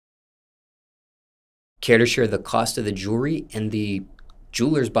Care to share the cost of the jewelry and the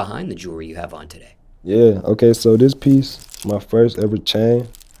jewelers behind the jewelry you have on today? Yeah, okay, so this piece, my first ever chain,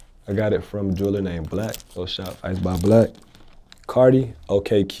 I got it from a jeweler named Black, go shop Ice by Black. Cartier,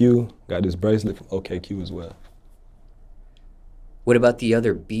 OKQ, got this bracelet from OKQ as well. What about the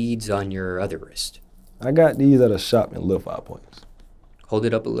other beads on your other wrist? I got these at a shop in Little 5 Points. Hold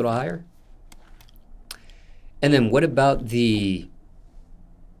it up a little higher. And then what about the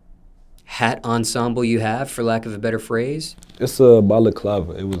hat ensemble you have, for lack of a better phrase? It's a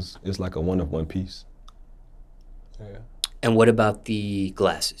balaclava. It's like a one-of-one piece. Yeah. And what about the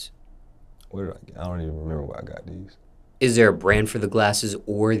glasses? Where did I get? I don't even remember where I got these. Is there a brand for the glasses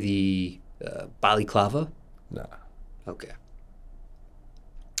or the balaclava? Nah. Okay.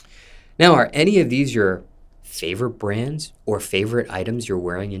 Now, are any of these your favorite brands or favorite items you're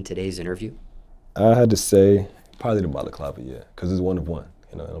wearing in today's interview? I had to say probably the balaclava, yeah, because it's one of one.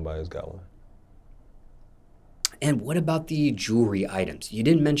 You know, nobody's got one. And what about the jewelry items? You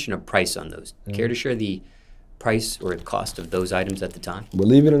didn't mention a price on those. Care to share the price or cost of those items at the time?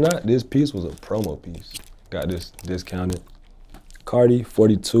 Believe it or not, this piece was a promo piece. Got this discounted. Cartier,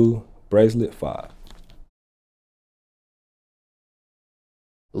 42, bracelet, 5.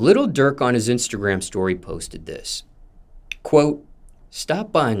 Little Dirk on his Instagram story posted this. Quote,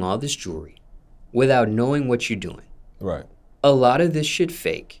 "Stop buying all this jewelry without knowing what you're doing. Right. A lot of this shit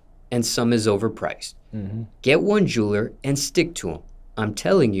fake, and some is overpriced. Get one jeweler and stick to him. I'm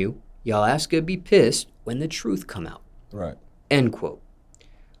telling you, y'all ass gonna be pissed when the truth come out." Right. End quote.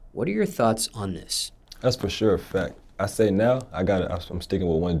 What are your thoughts on this? That's for sure a fact. I say now, I'm sticking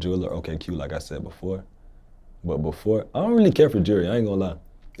with one jeweler, OKQ, like I said before. But before, I don't really care for jewelry, I ain't gonna lie.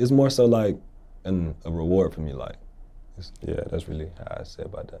 It's more so like a reward for me, like, yeah, that's really how I say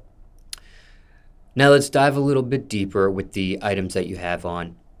about that. Now let's dive a little bit deeper with the items that you have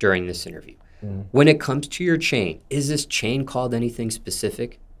on during this interview. When it comes to your chain, is this chain called anything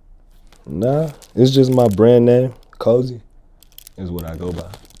specific? Nah, it's just my brand name, Cozy, is what I go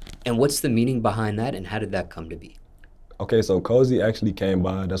by. And what's the meaning behind that, and how did that come to be? Okay, so Cozy actually came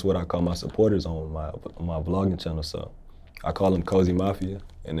by. That's what I call my supporters on my vlogging channel. So I call them Cozy Mafia,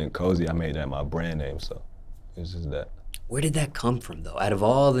 and then Cozy, I made that my brand name. So it's just that. Where did that come from, though? Out of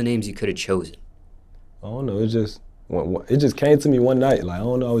all the names you could have chosen? I don't know. It just came to me one night. Like, I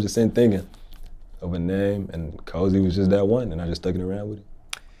don't know. I was just sitting thinking of a name, and Cozy was just that one, and I just stuck it around with it.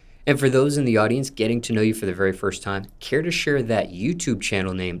 And for those in the audience getting to know you for the very first time, care to share that YouTube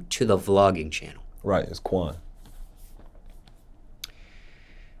channel name to the vlogging channel? Right, it's Quan.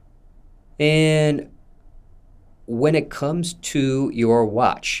 And when it comes to your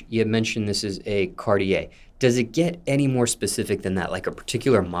watch, you mentioned this is a Cartier. Does it get any more specific than that, like a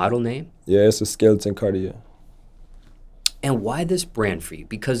particular model name? Yeah, it's a skeleton Cartier. And why this brand for you?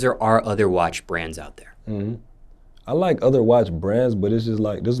 Because there are other watch brands out there. I like other watch brands, but it's just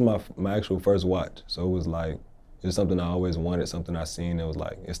like, this is my actual first watch. So it was like, it's something I always wanted, something I seen, it was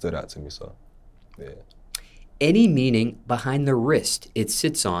like, it stood out to me, so, yeah. Any meaning behind the wrist it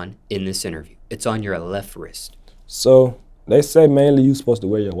sits on in this interview? It's on your left wrist. So they say mainly you're supposed to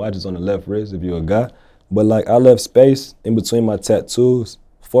wear your watches on the left wrist if you're a guy, but like I left space in between my tattoos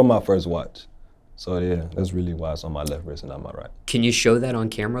for my first watch. So yeah, that's really why it's on my left wrist and not my right. Can you show that on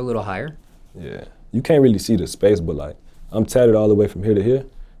camera a little higher? Yeah, you can't really see the space, but like I'm tatted all the way from here to here,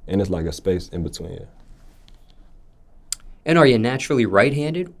 and it's like a space in between here. And are you naturally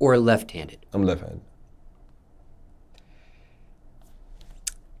right-handed or left-handed? I'm left-handed.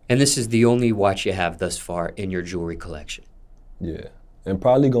 And this is the only watch you have thus far in your jewelry collection? Yeah, and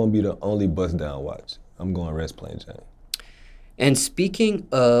probably gonna be the only bust-down watch. I'm going rest plain Jane. And speaking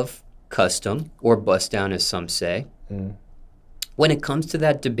of custom, or bust-down as some say, when it comes to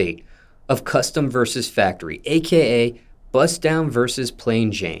that debate of custom versus factory, AKA bust-down versus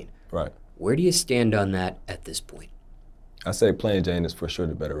plain Jane, right? Where do you stand on that at this point? I say plain Jane is for sure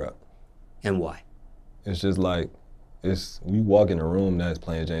the better route. And why? It's just like, we walk in a room that's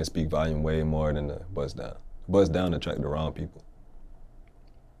plain Jane speak volume way more than the bust down. Bust down attract the wrong people.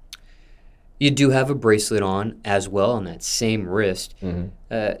 You do have a bracelet on as well on that same wrist.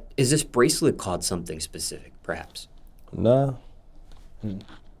 Is this bracelet called something specific, perhaps? Nah.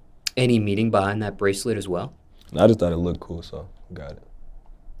 Any meaning behind that bracelet as well? I just thought it looked cool, so got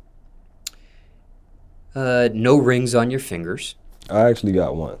it. No rings on your fingers. I actually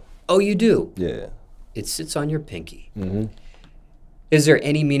got one. Oh, you do? Yeah. It sits on your pinky. Is there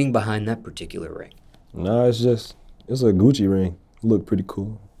any meaning behind that particular ring? Nah, it's a Gucci ring. It look pretty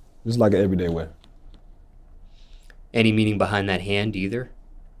cool. Just like an everyday wear. Any meaning behind that hand either?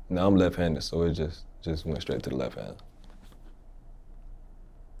 No, I'm left-handed, so it just went straight to the left hand.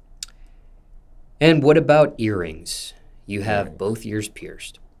 And what about earrings? You have both ears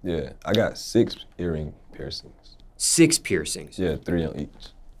pierced. Yeah, I got 6 earring piercings. 6 piercings? Yeah, 3 on each.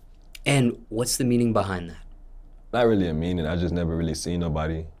 And what's the meaning behind that? Not really a meaning. I just never really seen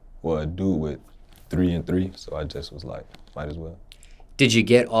nobody or a dude with 3 and 3, so I just was like, might as well. Did you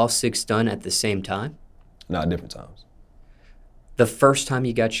get all 6 done at the same time? Not different times. The first time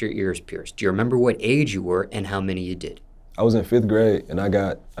you got your ears pierced, do you remember what age you were and how many you did? I was in 5th grade, and I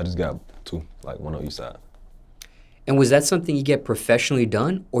just got 2, like 1 on each side. And was that something you get professionally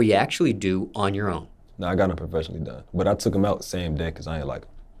done or you actually do on your own? No, I got them professionally done, but I took them out the same day because I ain't like them.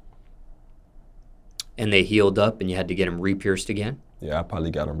 And they healed up and you had to get them re-pierced again? Yeah, I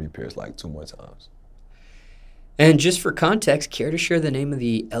probably got them re-pierced like 2 more times. And just for context, care to share the name of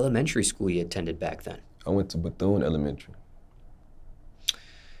the elementary school you attended back then? I went to Bethune Elementary.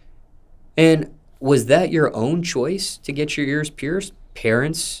 And was that your own choice to get your ears pierced?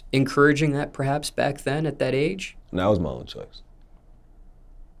 Parents encouraging that perhaps back then at that age? And that was my own choice.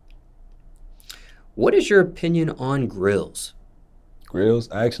 What is your opinion on grills? Grills?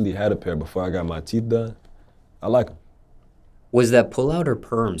 I actually had a pair before I got my teeth done. I like them. Was that pull-out or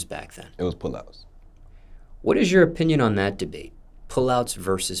perms back then? It was pull-outs. What is your opinion on that debate? Pull-outs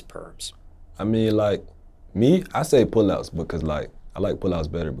versus perms? I mean, like, me, I say pull-outs because, like, I like pull-outs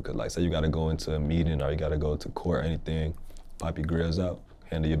better because, like, say you got to go into a meeting or you got to go to court or anything, pop your grills out,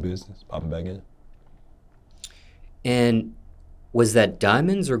 handle your business, pop them back in. And was that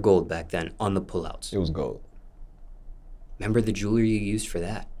diamonds or gold back then on the pullouts? It was gold. Remember the jewelry you used for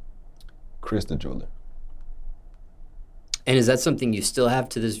that? Chris the jeweler. And is that something you still have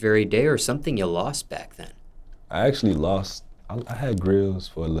to this very day or something you lost back then? I actually lost, I had grills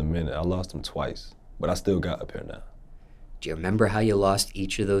for a little minute. I lost them twice, but I still got a pair now. Do you remember how you lost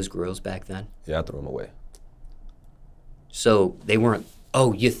each of those grills back then? Yeah, I threw them away. So they weren't,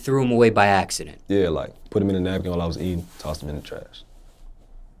 oh, you threw them away by accident? Yeah, like put them in a napkin while I was eating, tossed them in the trash.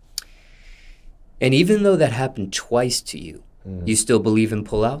 And even though that happened twice to you, you still believe in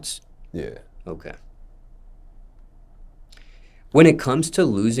pullouts? Yeah. Okay. When it comes to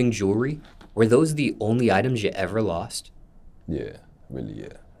losing jewelry, were those the only items you ever lost? Yeah, really,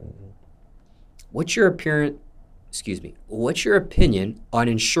 yeah. What's your What's your opinion on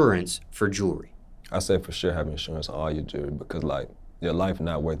insurance for jewelry? I say for sure have insurance on all your jewelry because, like, your life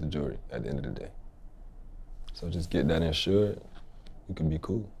not worth the jewelry at the end of the day. So just get that insured, you can be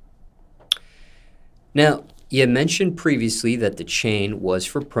cool. Now, you mentioned previously that the chain was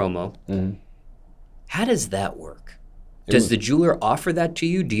for promo. How does that work? Does the jeweler offer that to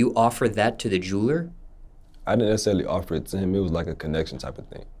you? Do you offer that to the jeweler? I didn't necessarily offer it to him. It was like a connection type of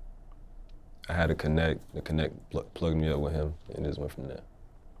thing. I had to connect, plugged me up with him, and just went from there.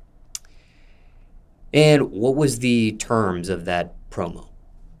 And what was the terms of that promo?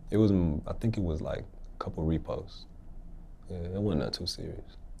 It was, I think it was like a couple reposts. Yeah, it wasn't that too serious.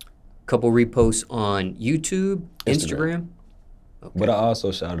 Couple reposts on YouTube, Instagram? Okay. But I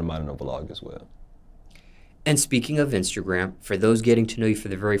also shouted him out in a vlog as well. And speaking of Instagram, for those getting to know you for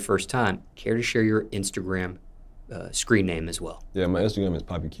the very first time, care to share your Instagram screen name as well? Yeah, my Instagram is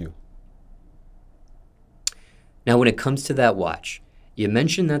PappiiQ. Now, when it comes to that watch, you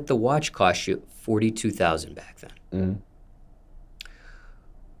mentioned that the watch cost you $42,000 back then.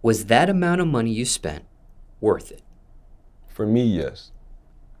 Was that amount of money you spent worth it? For me, yes.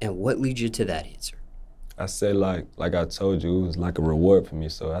 And what leads you to that answer? I say like I told you, it was like a reward for me.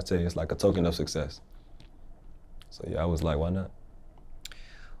 So I say it's like a token of success. So yeah, I was like, why not?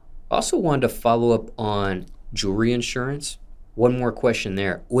 Also wanted to follow up on jewelry insurance. One more question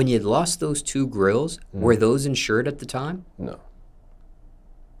there. When you lost those 2 grills, were those insured at the time? No.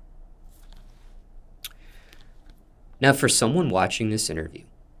 Now, for someone watching this interview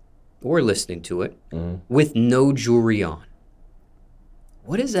or listening to it with no jewelry on,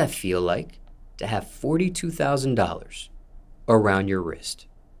 what does that feel like to have $42,000 around your wrist?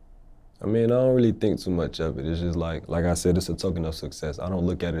 I mean, I don't really think too much of it. It's just like I said, it's a token of success. I don't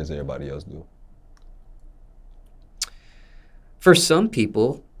look at it as everybody else do. For some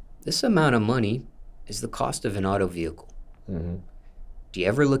people, this amount of money is the cost of an auto vehicle. Do you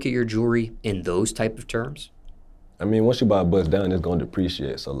ever look at your jewelry in those type of terms? I mean, once you buy a bust down, it's going to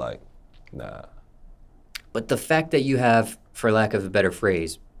depreciate. So like, nah. But the fact that you have, for lack of a better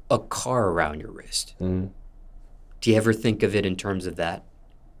phrase, a car around your wrist, do you ever think of it in terms of that?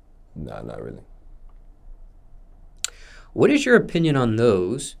 Nah, not really. What is your opinion on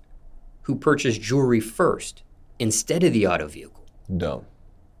those who purchase jewelry first instead of the auto vehicle? Dumb.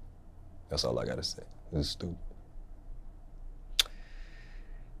 That's all I gotta say. It's stupid.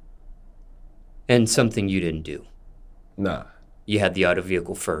 And something you didn't do? Nah. You had the auto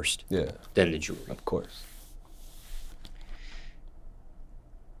vehicle first. Yeah. Then the jewelry. Of course.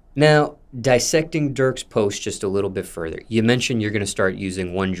 Now, dissecting Dirk's post just a little bit further, you mentioned you're going to start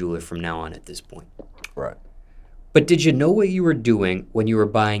using one jeweler from now on at this point. Right. But did you know what you were doing when you were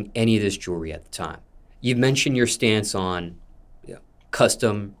buying any of this jewelry at the time? You mentioned your stance on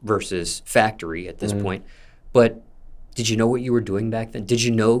custom versus factory at this point, but did you know what you were doing back then? Did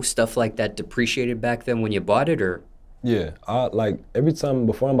you know stuff like that depreciated back then when you bought it, or? Yeah, like every time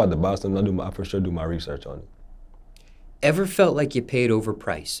before I'm about to buy something, I for sure do my research on it. Ever felt like you paid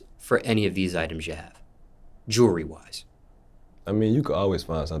overpriced for any of these items you have, jewelry-wise? I mean, you could always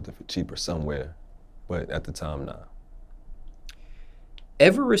find something for cheaper somewhere, but at the time, nah.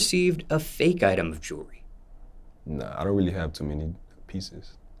 Ever received a fake item of jewelry? Nah, I don't really have too many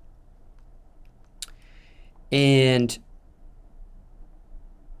pieces. And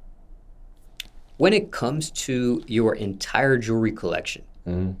when it comes to your entire jewelry collection,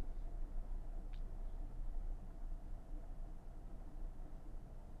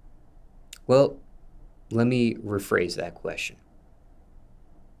 well, let me rephrase that question.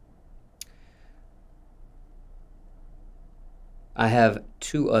 I have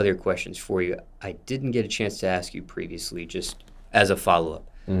two other questions for you I didn't get a chance to ask you previously, just as a follow-up.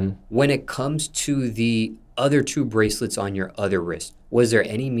 When it comes to the other two bracelets on your other wrist, was there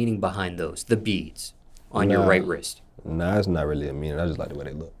any meaning behind those, the beads on your right wrist? Nah, it's not really a meaning. I just like the way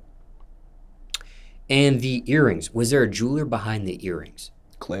they look. And the earrings, was there a jeweler behind the earrings?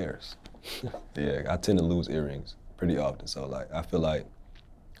 Claire's. Yeah, I tend to lose earrings pretty often. So like, I feel like,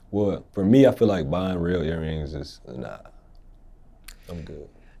 well, for me, I feel like buying real earrings is, nah, I'm good.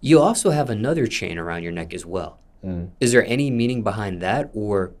 You also have another chain around your neck as well. Is there any meaning behind that,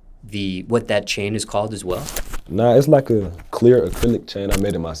 or what that chain is called as well? Nah, it's like a clear acrylic chain. I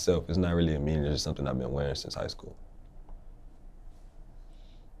made it myself. It's not really a meaning. It's just something I've been wearing since high school.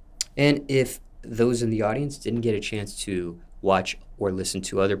 And if those in the audience didn't get a chance to watch or listen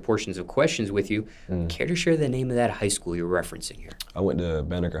to other portions of questions with you, care to share the name of that high school you're referencing here? I went to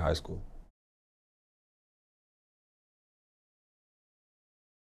Banneker High School.